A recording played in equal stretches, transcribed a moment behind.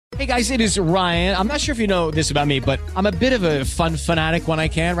Hey guys, it is Ryan. I'm not sure if you know this about me, but I'm a bit of a fun fanatic when I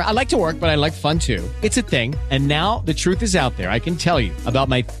can. I like to work, but I like fun too. It's a thing. And now the truth is out there. I can tell you about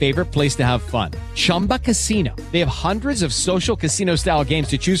my favorite place to have fun. Chumba Casino. They have hundreds of social casino style games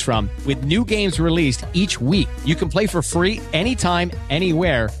to choose from with new games released each week. You can play for free anytime,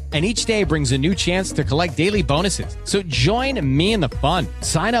 anywhere. And each day brings a new chance to collect daily bonuses. So join me in the fun.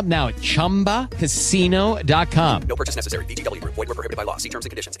 Sign up now at ChumbaCasino.com. No purchase necessary. VGW Group. Void where prohibited by law. See terms and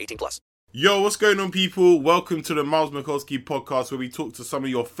conditions. 18+. Yo, what's going on, people? Welcome to the Miles Mikulski podcast, where we talk to some of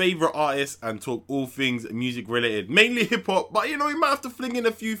your favorite artists and talk all things music related, mainly hip hop. But you know, we might have to fling in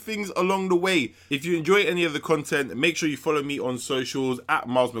a few things along the way. If you enjoy any of the content, make sure you follow me on socials at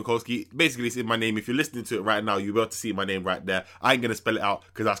Miles Mikulski. Basically, it's in my name. If you're listening to it right now, you'll be able to see my name right there. I ain't gonna spell it out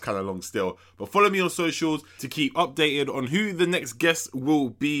because that's kind of long still. But follow me on socials to keep updated on who the next guest will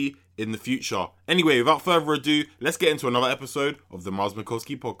be in the future. Anyway, without further ado, let's get into another episode of the Miles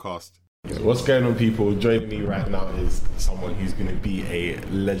Mikulski podcast. What's going on, people? Joining me right now is someone who's going to be a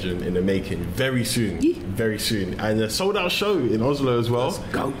legend in the making very soon. Very soon. And a sold out show in Oslo as well. Let's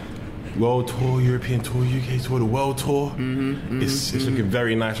go. World tour, European tour, UK tour, the world tour. It's looking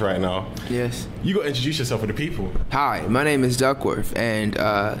very nice right now. Yes. You got to introduce yourself to the people. Hi, my name is Duckworth, and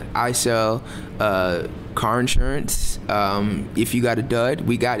I sell car insurance. If you got a dud,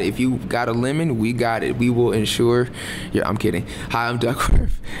 we got it. If you got a lemon, we got it. We will insure. Yeah, I'm kidding. Hi, I'm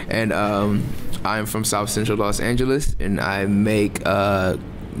Duckworth, and I'm from South Central Los Angeles, and I make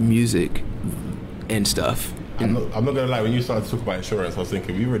music and stuff. I'm not gonna lie, when you started to talk about insurance, I was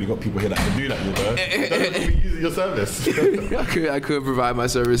thinking, we already got people here that can do that, you know. Don't be using your service. I could provide my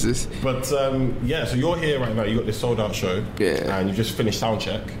services. But yeah, so you're here right now, you got this sold out show. Yeah. And you just finished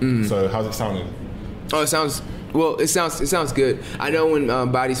soundcheck. So how's it sounding? Oh, it sounds good. I know when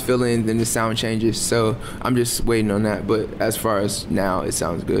bodies fill in, then the sound changes. So I'm just waiting on that. But as far as now, it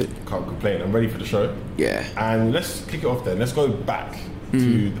sounds good. Can't complain. I'm ready for the show. Yeah. And let's kick it off then. Let's go back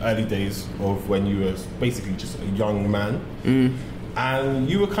to the early days of when you were basically just a young man. And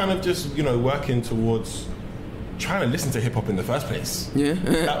you were kind of just, you know, working towards trying to listen to hip hop in the first place. Yeah.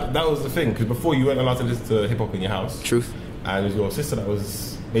 that was the thing, because before you weren't allowed to listen to hip hop in your house. Truth. And it was your sister that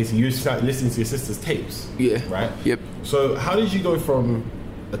was basically, you started listening to your sister's tapes. Yeah. Right? Yep. So how did you go from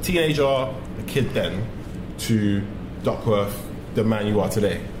a teenager, a kid then, to Duckworth, the man you are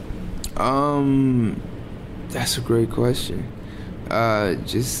today? That's a great question.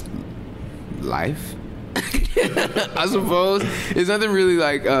 Just life. I suppose it's nothing really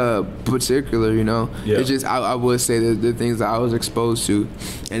like particular, you know. Yeah. It's just I would say that the things that I was exposed to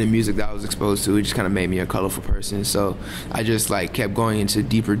and the music that I was exposed to, it just kind of made me a colorful person. So I just like kept going into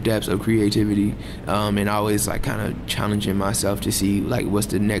deeper depths of creativity, and always like kind of challenging myself to see like what's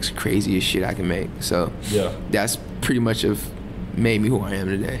the next craziest shit I can make. So Yeah. that's pretty much made me who I am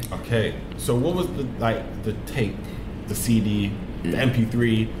today. Okay. So what was the tape, the CD, the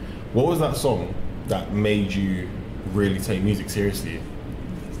MP3? What was that song that made you really take music seriously?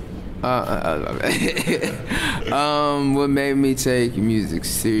 What made me take music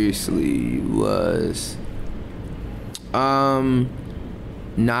seriously was Nas,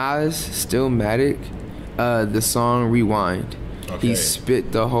 Stillmatic, the song Rewind. Okay. He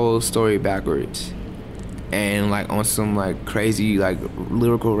spit the whole story backwards. And like on some like crazy like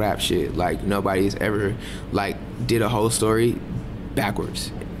lyrical rap shit. Like nobody's ever like did a whole story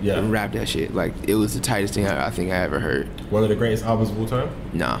backwards. Yeah. And rap that shit. Like it was the tightest thing I think I ever heard. One of the greatest albums of all time?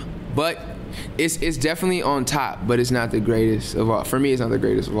 Nah. But it's definitely on top, but it's not the greatest of all. For me, it's not the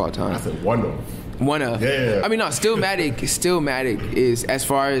greatest of all time. I said one of. One of. Yeah. I mean, no, Stillmatic is as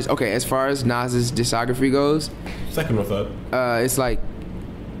far as Nas's discography goes. Second or third? It's like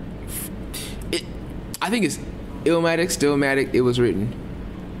I think it's Illmatic, Stillmatic. It was written.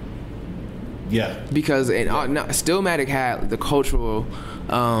 Yeah. Because Stillmatic had the cultural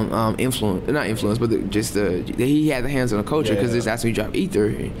influence, not influence, but he had the hands on the culture because that's when he dropped Ether.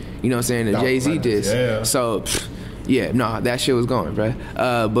 You know what I'm saying? The Jay-Z disc. Yeah. So, that shit was going, bro.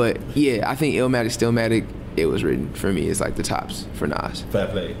 But yeah, I think Illmatic, Stillmatic, it was written for me. It's like the tops for Nas. Fair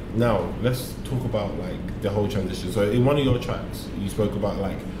play. Now let's talk about like the whole transition. So in one of your tracks, you spoke about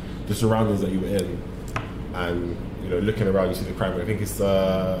like the surroundings that you were in, and you know, looking around, you see the crime. I think it's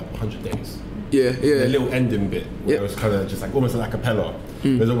 100 Days. Yeah. The little ending bit where it was kind of just like almost like a cappella.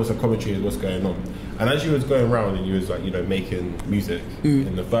 There's almost a commentary of what's going on. And as you was going around and you was like, you know, making music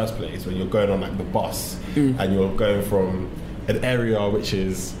in the first place, when you're going on like the bus and you're going from an area which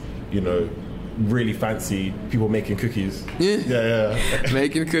is, you know, really fancy, people making cookies. Yeah.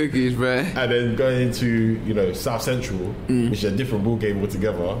 Making cookies, bro. And then going into, you know, South Central, which is a different ball game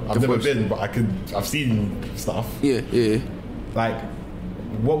altogether. I've never been, but I've seen stuff. Yeah. Like,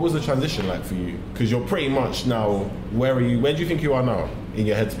 what was the transition like for you? Because you're pretty much now, where do you think you are now in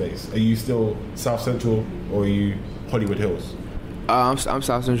your headspace? Are you still South Central or are you Hollywood Hills? I'm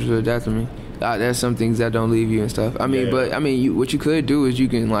South Central, definitely. There's some things that don't leave you and stuff. I mean, what you could do is you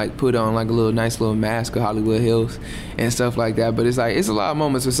can like put on like a nice little mask of Hollywood Hills and stuff like that. But it's like, it's a lot of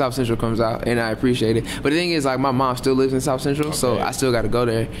moments when South Central comes out, and I appreciate it. But the thing is, like, my mom still lives in South Central, so I still got to go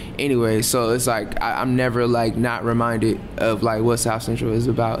there anyway. So it's like I'm never like not reminded of like what South Central is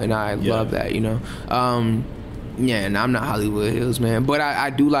about, and I love that, you know. Yeah, and I'm not Hollywood Hills, man, but I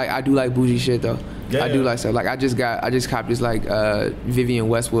do like bougie shit though. I do like stuff. Like I just copped this like Vivienne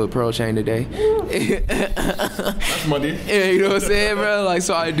Westwood pearl chain today. That's money. Yeah, you know what I'm saying, bro? Like,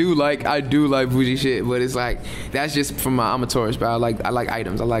 so I do like bougie shit, but it's like that's just from I'm a tourist, bro. I like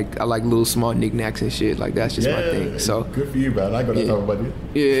items. I like little small knickknacks and shit. Like that's just my thing. So good for you, man. I got that type of money.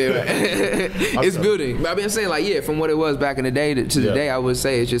 Yeah, it's building. But I'm saying, like, from what it was back in the day to today, I would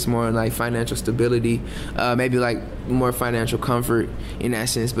say it's just more like financial stability, maybe like more financial comfort in that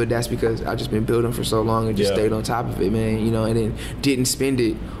sense. But that's because I've just been building for so long and just stayed on top of it, man. You know, and then didn't spend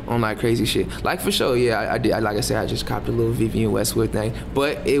it on like crazy shit. Like for sure, I did. Like I said, I just copped a little Vivienne Westwood thing,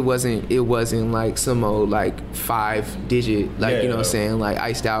 but it wasn't like some old like 5-digit, like you know what I'm saying, like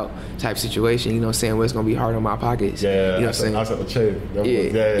iced out type situation. You know what I'm saying, where it's gonna be hard on my pockets. Yeah, you know what I'm saying. Outside the chain.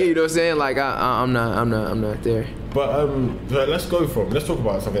 Yeah, you know what I'm saying. Like I'm not there. But let's talk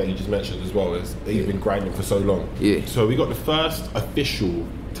about something that you just mentioned as well, is that you've been grinding for so long. Yeah. So we got the first official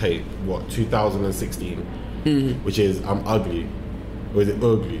tape, 2016, which is I'm Ugly. Or is it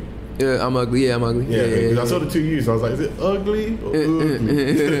Ugly? Yeah, I'm Ugly. Yeah, I'm Ugly. Yeah, because I saw the two U's, so I was like, is it Ugly or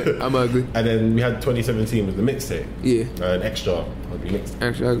Ugly? I'm Ugly. And then we had 2017 with the mixtape. Yeah. An Extra Ugly mixtape.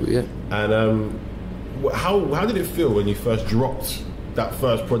 Extra Ugly, yeah. And how did it feel when you first dropped that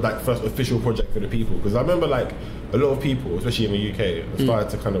first official project for the people? Because I remember like a lot of people, especially in the UK, have started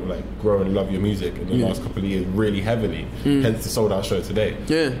to kind of like grow and love your music in the last couple of years really heavily, hence the Sold Out show today.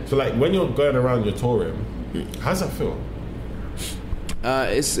 Yeah. So like when you're going around, you're touring, how does that feel?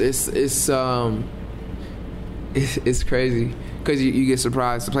 It's crazy because you get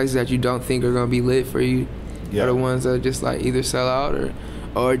surprised. The places that you don't think are gonna be lit for you are the ones that just like either sell out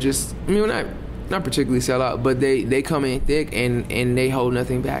or just, I mean, not particularly sell out, but they come in thick and they hold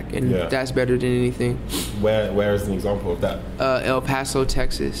nothing back, and that's better than anything. Where is an example of that? El Paso,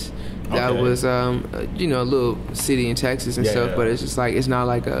 Texas. That was a little city in Texas and stuff, but it's just like, it's not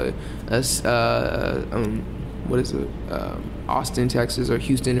like what is it? Austin, Texas, or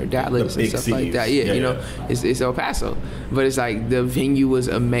Houston, or Dallas, and stuff like that. Yeah, you know, it's El Paso, but it's like the venue was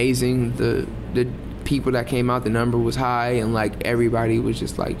amazing. The people that came out, the number was high, and like everybody was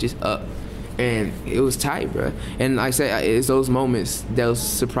just up. And it was tight, bro. And like I say, it's those moments, those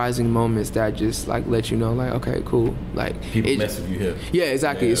surprising moments that just like let you know, like, okay, cool. Like people mess with you here. Yeah,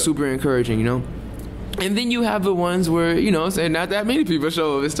 exactly. Yeah. It's super encouraging, you know. And then you have the ones where, you know, saying not that many people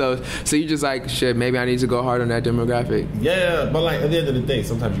show up and stuff. So you just like, shit, maybe I need to go hard on that demographic. Yeah, but like at the end of the day,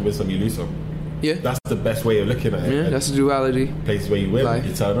 sometimes you win some, you lose some. Yeah, that's the best way of looking at it. Yeah, that's the duality. Places where you win,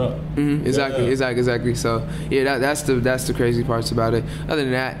 you turn up. Exactly. So yeah, that's the crazy parts about it. Other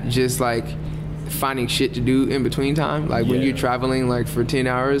than that, just like finding shit to do in between time, like when you're traveling like for 10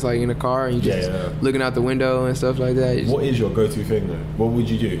 hours, like in a car, and you just looking out the window and stuff like that. What is your go-to thing though? What would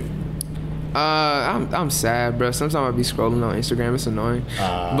you do? I'm sad, bro. Sometimes I'll be scrolling on Instagram. It's annoying.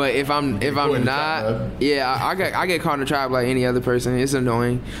 But if I'm not, I get caught in the trap like any other person. It's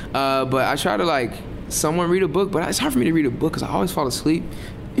annoying. But I try to like someone read a book, but it's hard for me to read a book because I always fall asleep.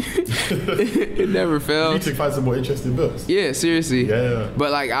 It never fails. You need to find some more interesting books. Yeah, seriously. Yeah.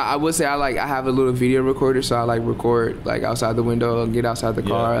 But like I would say I have a little video recorder, so I like record like outside the window, get outside the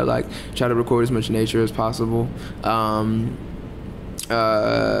car, I like try to record as much nature as possible. I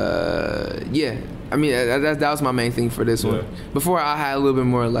mean that was my main thing for this one. Before I had a little bit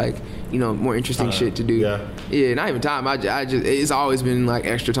more like, you know, more interesting shit to do. Yeah, not even time. I just it's always been like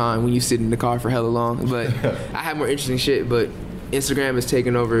extra time when you sit in the car for hella long. But I had more interesting shit. But Instagram is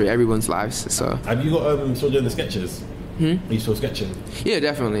taking over everyone's lives. So have you got still doing the sketches? Are you still sketching? Yeah,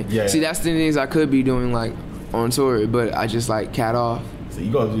 definitly. Yeah. See, that's the things I could be doing like on tour, but I just like cat off. So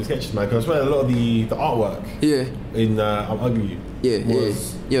you gotta do sketches, man. Because I swear a lot of the artwork. In I'm Ugly.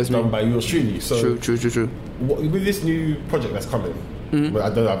 Was done by yours truly. So true. With this new project that's coming, but I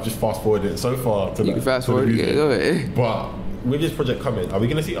don't know, I've just fast forwarded it so far to you can fast forward. Yeah, go ahead. But with this project coming, are we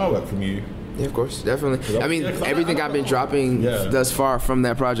gonna see artwork from you? Yeah, of course, definitely. I mean, everything I've been dropping thus far from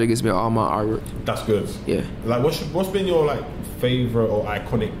that project has been all my artwork. That's good. Yeah. Like, what's been your like favorite or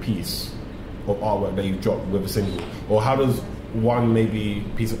iconic piece of artwork that you've dropped with a single, or how does one maybe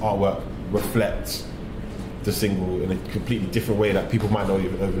piece of artwork reflect the single in a completely different way that people might not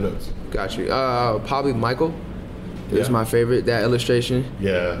even overlooked? Got you. Probably Michael. It was Yeah. my favorite, that illustration.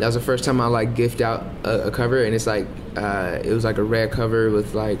 Yeah. That was the first time I like gift out a cover, and it's like it was like a red cover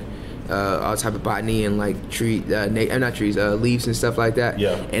with like all type of botany and like leaves and stuff like that.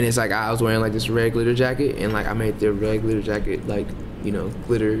 Yeah. And it's like I was wearing like this red glitter jacket, and like I made the red glitter jacket like, you know,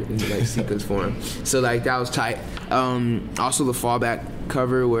 glitter in like sequence form. So like that was tight. Also the fallback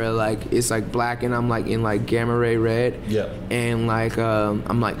cover where like it's like black and I'm like in like gamma ray red. Yeah. And like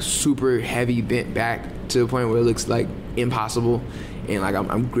I'm like super heavy bent back to the point where it looks like impossible. And like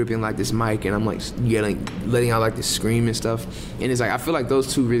I'm gripping like this mic and I'm like yelling, letting out like this scream and stuff. And it's like I feel like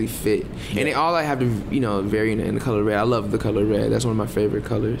those two really fit. And they all like have to, you know, vary in the color red. I love the color red. That's one of my favorite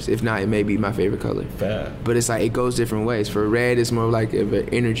colors. If not, it may be my favorite color. Fair. But it's like it goes different ways. For red, it's more of like of an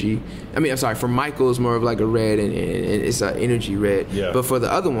energy. For Michael, it's more of like a red and it's an energy red. Yeah. But for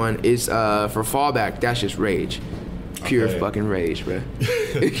the other one, it's for fallback. That's just rage, pure Okay. fucking rage, bro.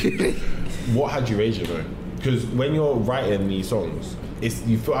 What had you raging though? Because when you're writing these songs, I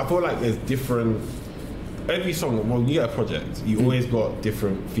feel like there's different. Every song, when you get a project, you always got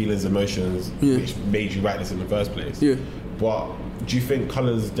different feelings, emotions, Yeah. which made you write this in the first place. Yeah. But do you think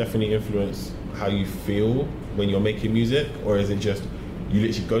colors definitely influence how you feel when you're making music, or is it just you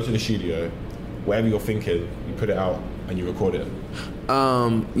literally go to the studio, whatever you're thinking, you put it out and you record it?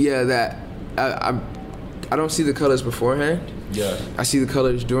 Yeah, that I don't see the colors beforehand. Yeah. I see the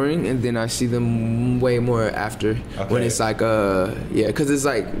colors during, and then I see them way more after. Okay. When it's like because it's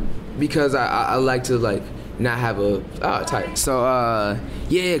like because I like to like not have a type. So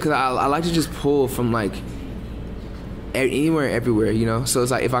because I like to just pull from like anywhere, everywhere, you know. So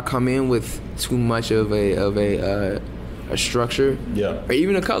it's like if I come in with too much of a structure, Yeah. or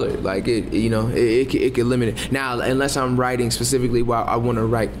even a color, like it could limit it. Now, unless I'm writing specifically while I want to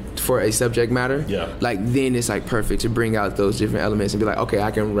write for a subject matter, Yeah. like then it's like perfect to bring out those different elements and be like, okay, I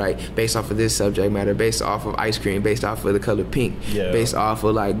can write based off of this subject matter, based off of ice cream, based off of the color pink, Yeah. based off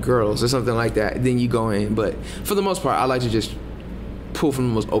of like girls or something like that. Then you go in, but for the most part, I like to just pull from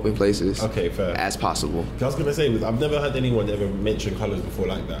the most open places, Okay, fair. as possible. I was gonna say, I've never heard anyone ever mention colors before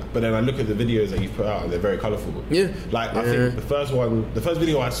like that. But then I look at the videos that you've put out, and they're very colorful. Yeah. Like I think the first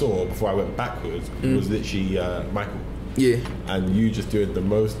video I saw before I went backwards was literally Michael. Yeah. And you just doing the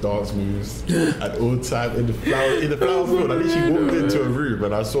most dance moves at all time in the flower field. I literally walked into a room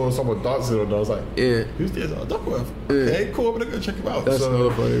and I saw someone dancing and I was like, Yeah. who's this? Oh, Duckworth. Okay, cool, I'm gonna go check him out. That's so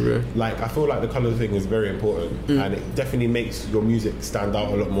funny, bro. Like, I feel like the colour thing is very important and it definitely makes your music stand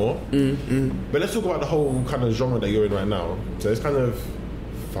out a lot more. But let's talk about the whole kind of genre that you're in right now. So it's kind of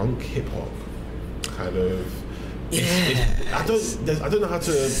funk, hip hop, kind of. I don't know how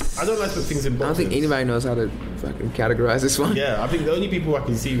to. I don't like to put things in boxes. I don't think anybody knows how to fucking categorize this one. Yeah, I think the only people I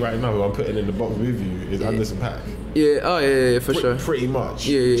can see right now who I'm putting in the box with you is Anderson .Paak. Yeah. Oh yeah, for sure. Pretty much.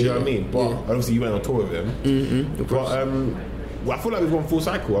 Yeah, yeah, Do you know yeah. what I mean? But Yeah. obviously you went on tour with him. Of course. But well, I feel like we've gone full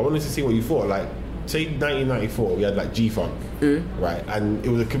cycle. I wanted to see what you thought. Like, say 1994, we had like G-Funk, right? And it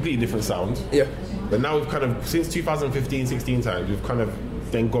was a completely different sound. Yeah. But now we've kind of, since 2015, 16 times, we've kind of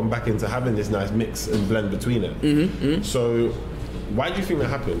then gone back into having this nice mix and blend between it. So why do you think that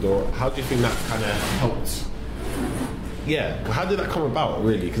happened? Or how do you think that kind of helped? Yeah, how did that come about,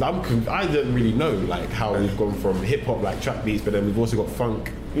 really? Because I don't really know, like, how we've gone from hip-hop, like, trap beats, but then we've also got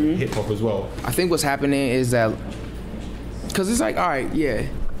funk, hip-hop as well. I think what's happening is that, because it's like, all right, yeah,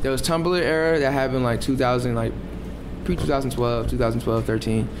 there was Tumblr era that happened like 2000, like pre-2012, 2012,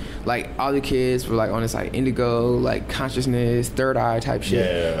 13. Like all the kids were like on this like indigo, like consciousness, third eye type shit.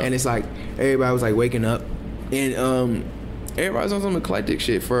 Yeah. And it's like everybody was like waking up, and everybody was on some eclectic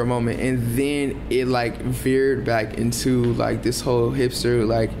shit for a moment, and then it like veered back into like this whole hipster,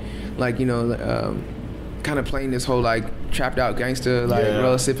 like you know, kind of playing this whole like trapped out gangster, like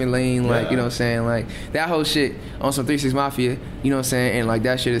roll sipping lean, like you know what I'm saying, like that whole shit on some 3 6 Mafia, you know what I'm saying, and like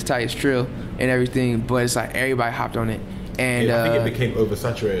that shit is tight as trill and everything, but it's like everybody hopped on it. And I think it became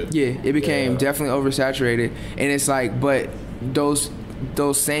oversaturated. Yeah, it became definitely oversaturated, and it's like, but those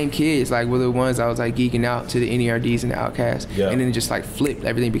same kids like were the ones I was like geeking out to the NERDs and the Outkast, and then it just like flipped,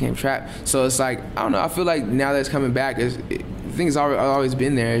 everything became trap. So it's like, I don't know, I feel like now that it's coming back, I think it's always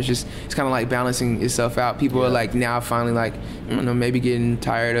been there. It's kind of like balancing itself out. People are like now finally like, I don't know, maybe getting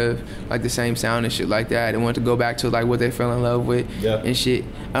tired of like the same sound and shit like that, and want to go back to like what they fell in love with and shit.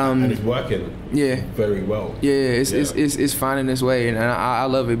 And it's working very well. Yeah, it's finding its way, and I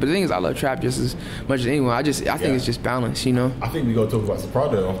love it. But the thing is, I love trap just as much as anyone. I think it's just balance, you know. I think we gotta talk about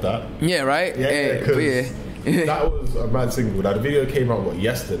Soprano off that. Yeah, right. Yeah, that was a mad single. Now the video came out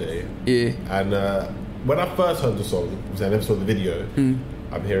yesterday. Yeah. And when I first heard the song, I never saw the video.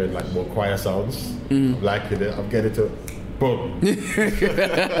 I'm hearing like more choir sounds. I'm liking it. I'm getting to it. Boom. I'm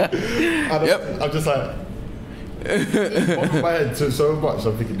just like off my head so much.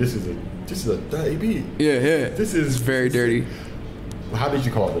 I'm thinking this is a dirty beat. Yeah. This is very dirty. How did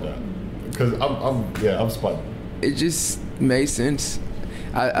you come up with that? Because I'm spun. It just made sense.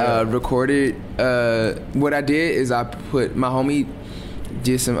 I recorded. What I did is I put my homie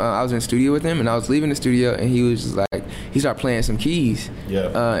did some. I was in the studio with him, and I was leaving the studio, and he was just like, he started playing some keys.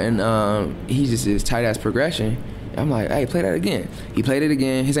 Yeah. And he just did tight ass progression. I'm like, hey, play that again. He played it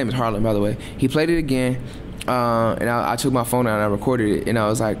again. His name is Harlan, by the way. He played it again. And I took my phone out and I recorded it, and I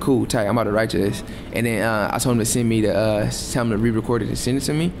was like, cool, tight, I'm about to write to this. And then I told him to send me tell him to re-record it and send it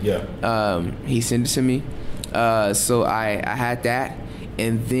to me. Yeah. He sent it to me. So I had that,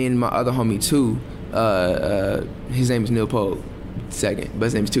 and then my other homie too. His name is Neil Pogue, second, but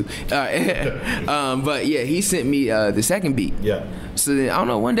his name's two. But yeah, he sent me the second beat. Yeah. So then I don't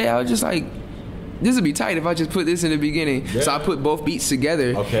know. One day I was just like, this would be tight if I just put this in the beginning. Yeah. So I put both beats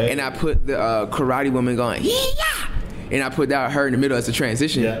together, okay, and I put the karate woman going, yeah, and I put that her in the middle as a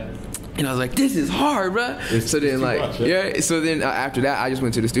transition. Yeah. And I was like, this is hard, bro. So then, like, much, yeah. So then after that, I just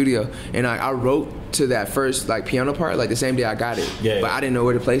went to the studio, and I wrote to that first like piano part like the same day I got it. Yeah. But I didn't know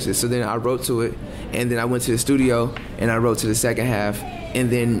where to place it. So then I wrote to it, and then I went to the studio and I wrote to the second half, and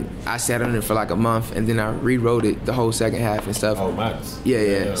then I sat on it for like a month, and then I rewrote it the whole second half and stuff. Oh, max.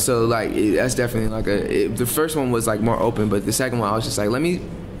 Yeah. So like that's definitely like the first one was like more open, but the second one I was just like, let me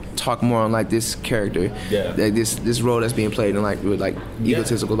talk more on like this character, like this role that's being played in like with like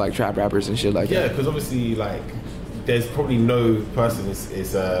egotistical like trap rappers and shit like that. Yeah, because obviously like there's probably no person is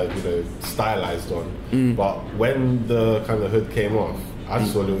stylized on, but when the kind of hood came off, I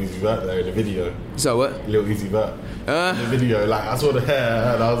just saw Lil Uzi Vert there in the video. So what? Lil Uzi Vert in the video, like I saw the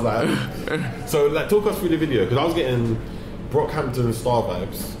hair and I was like, so like talk us through the video, because I was getting Brockhampton Star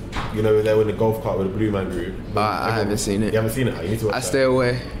vibes. You know, they were in the golf cart with the Blue Man Group. I haven't seen it. You haven't seen it? You need to watch I stay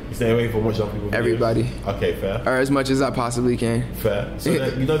away. You stay away from watching other people videos? Everybody. Okay, fair. Or as much as I possibly can. Fair. So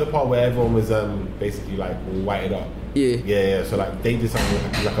you know the part where everyone was basically like whited up? Yeah. So like they did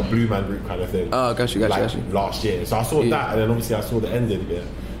something like a Blue Man Group kind of thing. Oh, got you. Last year. So I saw that, and then obviously I saw the ending bit.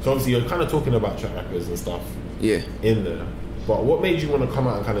 So obviously you're kind of talking about trap rappers and stuff. Yeah. In there. But what made you want to come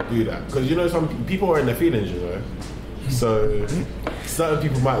out and kind of do that? Because you know some people are in their feelings, you know. So certain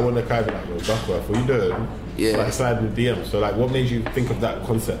people might want to kind of like, well, Duckworth, what are you doing? Yeah. Like sliding the DM. So like, what made you think of that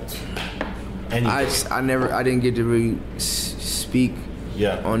concept? Anyway. I didn't get to really speak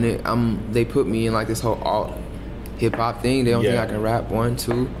on it. They put me in like this whole alt hip hop thing. They don't think I can rap. 1,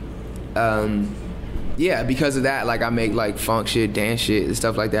 2. Yeah, because of that, like I make like funk shit, dance shit, and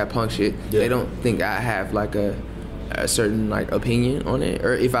stuff like that, punk shit. Yeah. They don't think I have like a certain like opinion on it,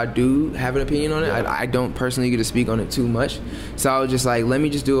 or if I do have an opinion on it, I don't personally get to speak on it too much. So I was just like, let me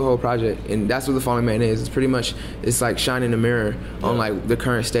just do a whole project, and that's what The Falling Man is. It's pretty much, it's like shining a mirror on like the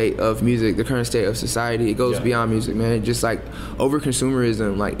current state of music, the current state of society. It goes beyond music, man. Just like over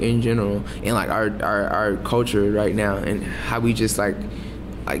consumerism, like in general, and like our culture right now, and how we just like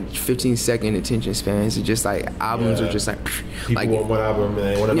 15-second attention spans. It's just like albums are just like people like, want one album and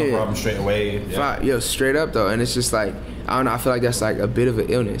they want another album straight away. Straight up though. And it's just like, I don't know, I feel like that's like a bit of an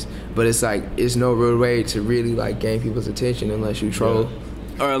illness, but it's like it's no real way to really like gain people's attention unless you troll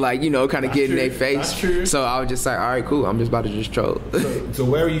or like, you know, kind of get in their face. That's true. So I was just like, all right, cool, I'm just about to just troll. So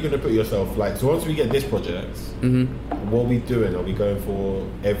where are you going to put yourself? Like, so once we get this project, what are we doing? Are we going for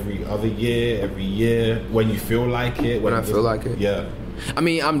every other year, every year, when you feel like it? When I feel like it. Yeah. I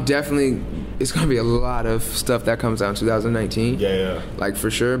mean, it's going to be a lot of stuff that comes out in 2019. Yeah. Like, for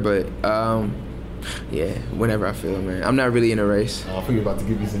sure, but, whenever I feel it, man. I'm not really in a race. I think you're about to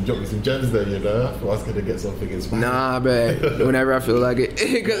give me some gems there, you know? I thought I was going to get something inspired. Nah, but whenever I feel like it.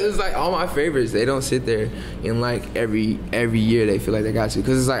 Because it's like all my favorites, they don't sit there and like every year they feel like they got to.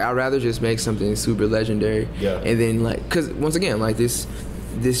 Because it's like, I'd rather just make something super legendary. Yeah. And then like, because once again, like this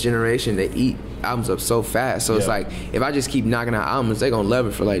generation, they eat albums up so fast, so it's like if I just keep knocking out albums, they're gonna love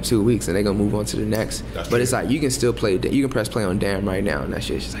it for like 2 weeks and they're gonna move on to the next. It's like you can still play, you can press play on Damn right now and that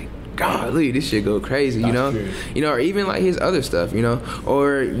shit's just like, golly, this shit go crazy. You know, or even like his other stuff, you know,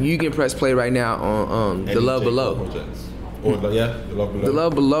 or you can press play right now on The Love Below. Or The Love Below. The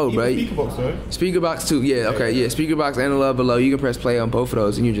Love Below, bro. Speakerbox, though. Speakerbox too. Speakerbox and The Love Below. You can press play on both of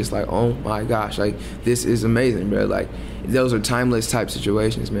those, and you're just like, oh my gosh, like this is amazing, bro. Like those are timeless type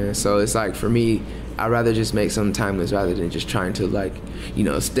situations, man. So it's like for me, I'd rather just make something timeless rather than just trying to like, you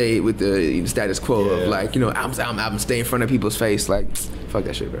know, stay with the status quo of like, you know, album, stay in front of people's face. Like, fuck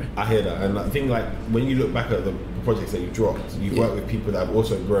that shit, bro. I hear that, and I think like when you look back at the projects that you've dropped, you've worked with people that have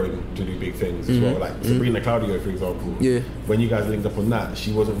also grown to do big things as well. Like Sabrina Claudio, for example. Yeah. When you guys linked up on that,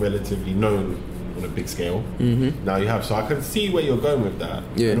 she wasn't relatively known on a big scale. Now you have, so I can see where you're going with that.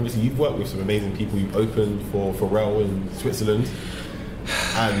 Yeah. And obviously you've worked with some amazing people. You've opened for Pharrell in Switzerland,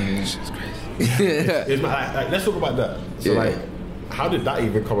 and it's crazy. It's like, let's talk about that. So like, how did that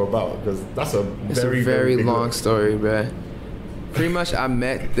even come about? Because that's a very long story, bruh. Pretty much, I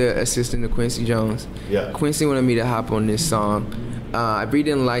met the assistant to Quincy Jones. Yeah. Quincy wanted me to hop on this song. I really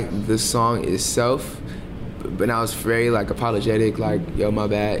didn't like the song itself, but I was very like apologetic, like, yo, my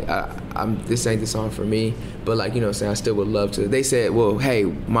bad. This ain't the song for me. But like, you know what I'm saying, I still would love to. They said, well, hey,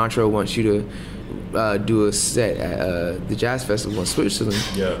 Montreux wants you to do a set at the Jazz Festival in Switzerland.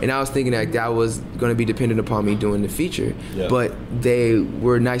 Yeah. And I was thinking that was going to be dependent upon me doing the feature. Yeah. But they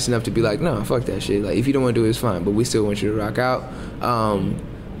were nice enough to be like, no, fuck that shit. Like, if you don't want to do it, it's fine. But we still want you to rock out. And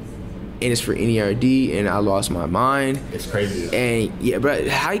it's for NERD, and I lost my mind. It's crazy. And yeah, bro,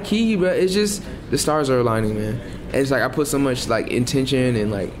 high key, bro, it's just the stars are aligning, man. And it's like I put so much like intention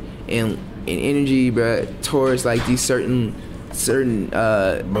and like and energy, bro, towards like these certain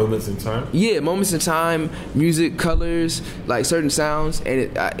moments in time. Yeah, moments in time, music, colors, like certain sounds,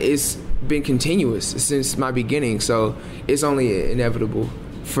 and it's been continuous since my beginning. So it's only inevitable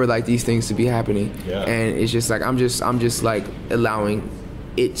for like these things to be happening. Yeah. And it's just like I'm just like allowing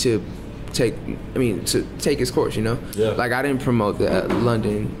it to take its course, you know. Yeah. Like I didn't promote the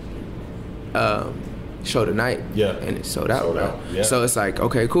London show tonight. Yeah. And it sold out. Yeah. So it's like,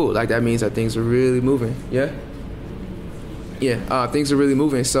 okay, cool. Like that means that things are really moving. Yeah. Yeah, things are really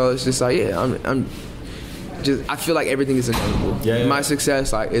moving, so it's just like, I feel like everything is inevitable. Yeah. My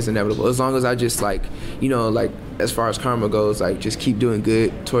success is inevitable as long as I just like, you know, like as far as karma goes, like just keep doing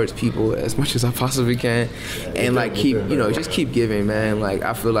good towards people as much as I possibly can, and like just keep giving, man. Like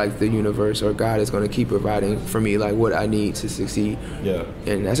I feel like the universe or God is gonna keep providing for me like what I need to succeed. Yeah,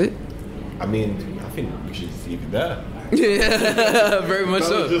 and that's it. I mean, I think we should see it there. Yeah, very much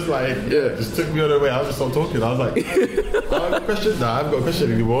so. Just like, just took me on the way. I was just stopped talking. I was like, I have a question. No, I haven't got a question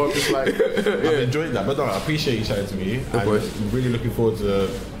anymore. I'm just like, I've enjoyed that. But no, I appreciate you chatting to me. I'm really looking forward to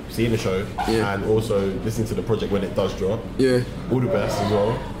seeing the show and also listening to the project when it does drop. Yeah. All the best as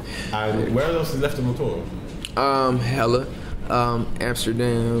well. And where else is left on the tour? Hella.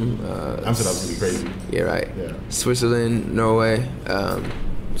 Amsterdam. Amsterdam's gonna be crazy. Yeah, right. Yeah. Switzerland, Norway,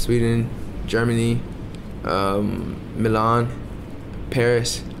 Sweden, Germany. Milan,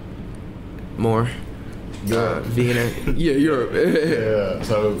 Paris, more, Vienna, Europe. Yeah.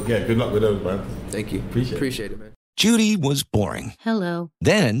 So good luck with those, man. Thank you. Appreciate it, man. Judy was boring. Hello.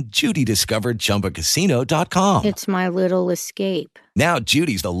 Then Judy discovered ChumbaCasino.com. It's my little escape. Now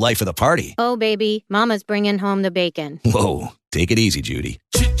Judy's the life of the party. Oh baby, mama's bringing home the bacon. Whoa, take it easy, Judy.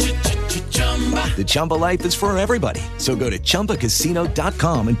 The Chumba life is for everybody. So go to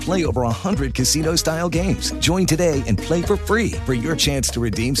ChumbaCasino.com and play over 100 casino-style games. Join today and play for free for your chance to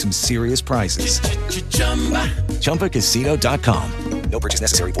redeem some serious prizes. ChumbaCasino.com. No purchase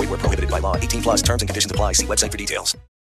necessary. Void where prohibited by law. 18+ terms and conditions apply. See website for details.